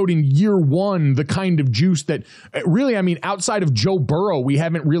who showed in year one the kind of juice that really, I mean, outside of Joe Burrow, we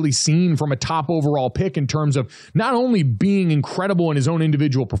haven't really seen from a top overall pick in terms of not only being incredible in his own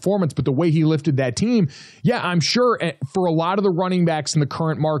individual performance, but the way he lifted that team. Yeah, I'm sure for a lot of the running backs in the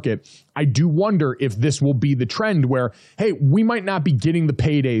current market, I do wonder if this will be the trend where, hey, we might not be getting the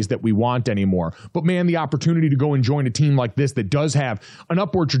paydays that we want anymore, but man, the opportunity to go and join a team like this that does have an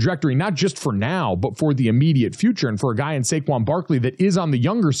upward trajectory, not just for now, but for the immediate future. And for a guy in Saquon Barkley that is on the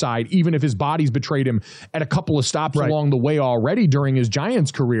younger side, even if his body's betrayed him at a couple of stops along the way already during his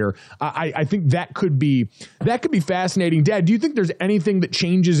Giants career, I think that could be fascinating. Dad, do you think there's anything that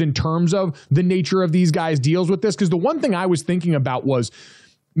changes in terms of the nature of these guys' deals with this? Because the one thing I was thinking about was,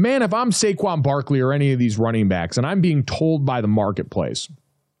 man, if I'm Saquon Barkley or any of these running backs and I'm being told by the marketplace,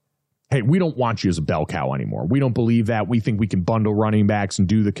 hey, we don't want you as a bell cow anymore. We don't believe that. We think we can bundle running backs and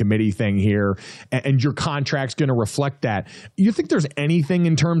do the committee thing here, and your contract's going to reflect that. You think there's anything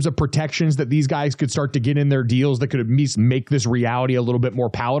in terms of protections that these guys could start to get in their deals that could at least make this reality a little bit more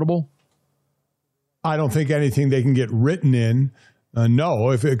palatable? I don't think anything they can get written in.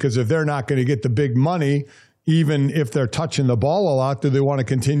 No, because if they're not going to get the big money, even if they're touching the ball a lot, do they want to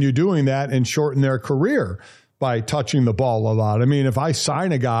continue doing that and shorten their career by touching the ball a lot? I mean, if I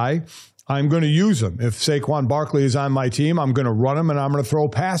sign a guy, I'm going to use him. If Saquon Barkley is on my team, I'm going to run him and I'm going to throw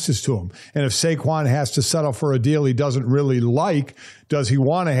passes to him. And if Saquon has to settle for a deal he doesn't really like, does he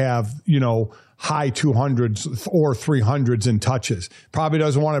want to have, high 200s or 300s in touches? Probably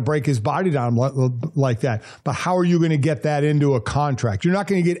doesn't want to break his body down like that. But how are you going to get that into a contract? You're not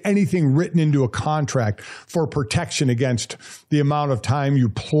going to get anything written into a contract for protection against the amount of time you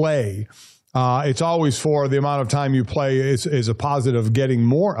play. It's always for the amount of time you play is a positive of getting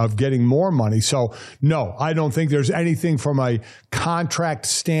more money. So no, I don't think there's anything from a contract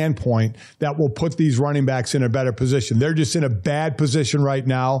standpoint that will put these running backs in a better position. They're just in a bad position right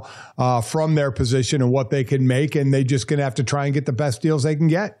now from their position and what they can make, and they're just going to have to try and get the best deals they can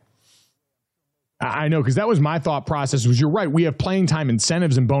get. I know, because that was my thought process. Was you're right. We have playing time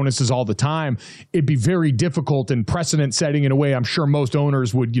incentives and bonuses all the time. It'd be very difficult and precedent setting in a way I'm sure most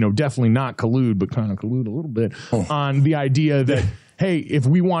owners would, definitely not collude, but kind of collude a little bit on the idea that, hey, if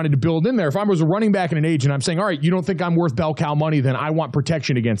we wanted to build in there, if I was a running back and an agent, I'm saying, all right, you don't think I'm worth bell cow money, then I want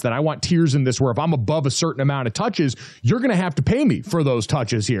protection against that. I want tiers in this where if I'm above a certain amount of touches, you're going to have to pay me for those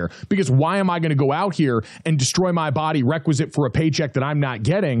touches here, because why am I going to go out here and destroy my body requisite for a paycheck that I'm not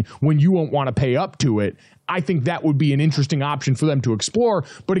getting when you won't want to pay up to it? I think that would be an interesting option for them to explore.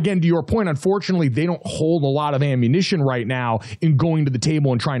 But again, to your point, unfortunately, they don't hold a lot of ammunition right now in going to the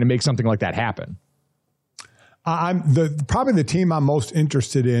table and trying to make something like that happen. Probably the team I'm most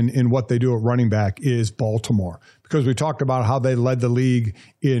interested in what they do at running back is Baltimore, because we talked about how they led the league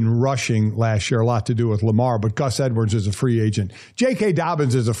in rushing last year, a lot to do with Lamar, but Gus Edwards is a free agent. J.K.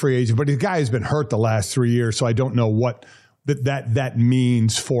 Dobbins is a free agent, but the guy has been hurt the last 3 years, so I don't know what that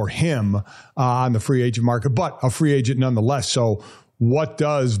means for him on the free agent market, but a free agent nonetheless. So what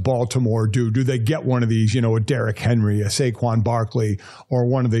does Baltimore do? Do they get one of these, a Derrick Henry, a Saquon Barkley, or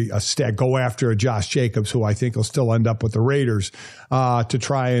one of the go after a Josh Jacobs, who I think will still end up with the Raiders, to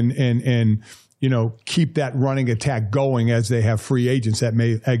try and keep that running attack going as they have free agents that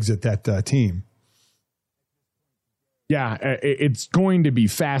may exit that team? Yeah, it's going to be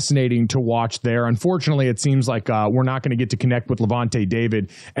fascinating to watch there. Unfortunately, it seems like we're not going to get to connect with Levante David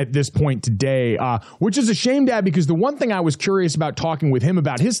at this point today, which is a shame, Dad, because the one thing I was curious about talking with him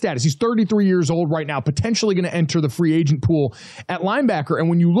about his status, he's 33 years old right now, potentially going to enter the free agent pool at linebacker. And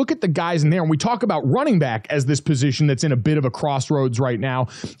when you look at the guys in there, and we talk about running back as this position that's in a bit of a crossroads right now,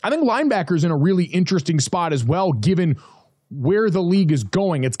 I think linebacker's in a really interesting spot as well, given where the league is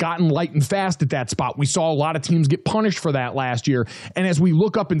going. It's gotten light and fast at that spot. We saw a lot of teams get punished for that last year. And as we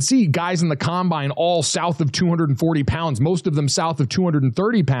look up and see guys in the combine all south of 240 pounds, most of them south of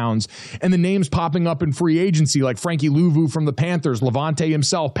 230 pounds, and the names popping up in free agency like Frankie Louvu from the Panthers, Levante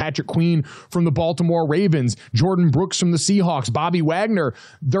himself, Patrick Queen from the Baltimore Ravens, Jordan Brooks from the Seahawks, Bobby Wagner,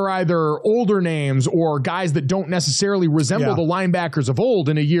 they're either older names or guys that don't necessarily resemble the linebackers of old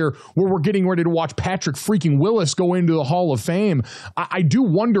in a year where we're getting ready to watch Patrick freaking Willis go into the Hall of Fame. I do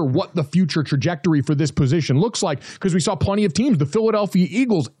wonder what the future trajectory for this position looks like, because we saw plenty of teams, the Philadelphia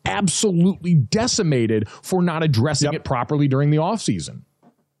Eagles, absolutely decimated for not addressing it properly during the offseason.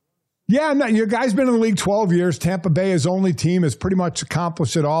 Yeah, no, your guy's been in the league 12 years. Tampa Bay, his only team, has pretty much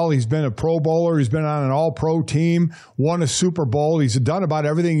accomplished it all. He's been a Pro Bowler. He's been on an all-pro team, won a Super Bowl. He's done about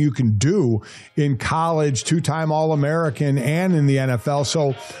everything you can do in college, two-time All-American, and in the NFL.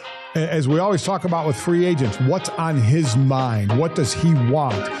 So as we always talk about with free agents, what's on his mind? What does he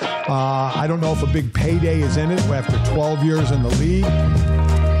want? I don't know if a big payday is in it after 12 years in the league.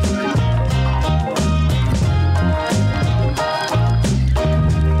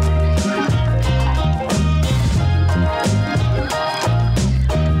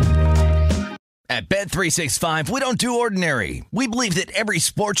 At Bet365, we don't do ordinary. We believe that every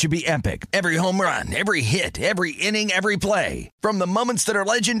sport should be epic. Every home run, every hit, every inning, every play. From the moments that are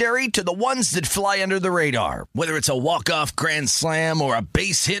legendary to the ones that fly under the radar. Whether it's a walk-off grand slam or a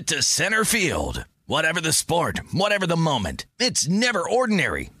base hit to center field. Whatever the sport, whatever the moment. It's never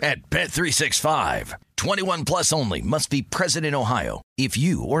ordinary at Bet365. 21 plus only. Must be present in Ohio. If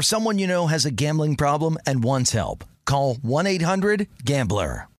you or someone you know has a gambling problem and wants help, call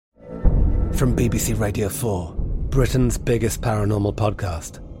 1-800-GAMBLER. From BBC Radio 4, Britain's biggest paranormal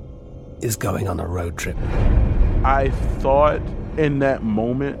podcast is going on a road trip. I thought in that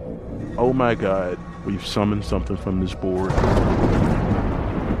moment, oh my God, we've summoned something from this board.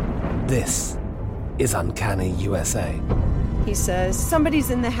 This is Uncanny USA. He says, somebody's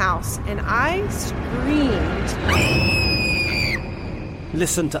in the house, and I screamed.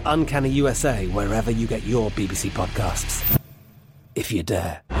 Listen to Uncanny USA wherever you get your BBC podcasts, if you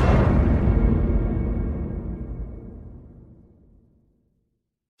dare.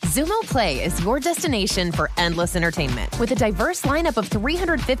 Xumo Play is your destination for endless entertainment. With a diverse lineup of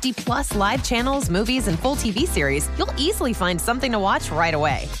 350 plus live channels, movies, and full TV series, you'll easily find something to watch right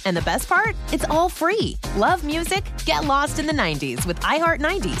away. And the best part? It's all free. Love music? Get lost in the 90s with iHeart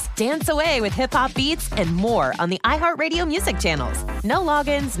 90s, dance away with hip-hop beats, and more on the iHeartRadio music channels. No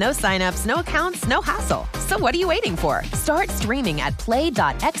logins, no signups, no accounts, no hassle. So what are you waiting for? Start streaming at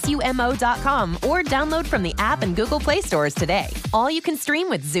play.xumo.com or download from the app and Google Play stores today. All you can stream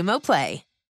with Xumo Play.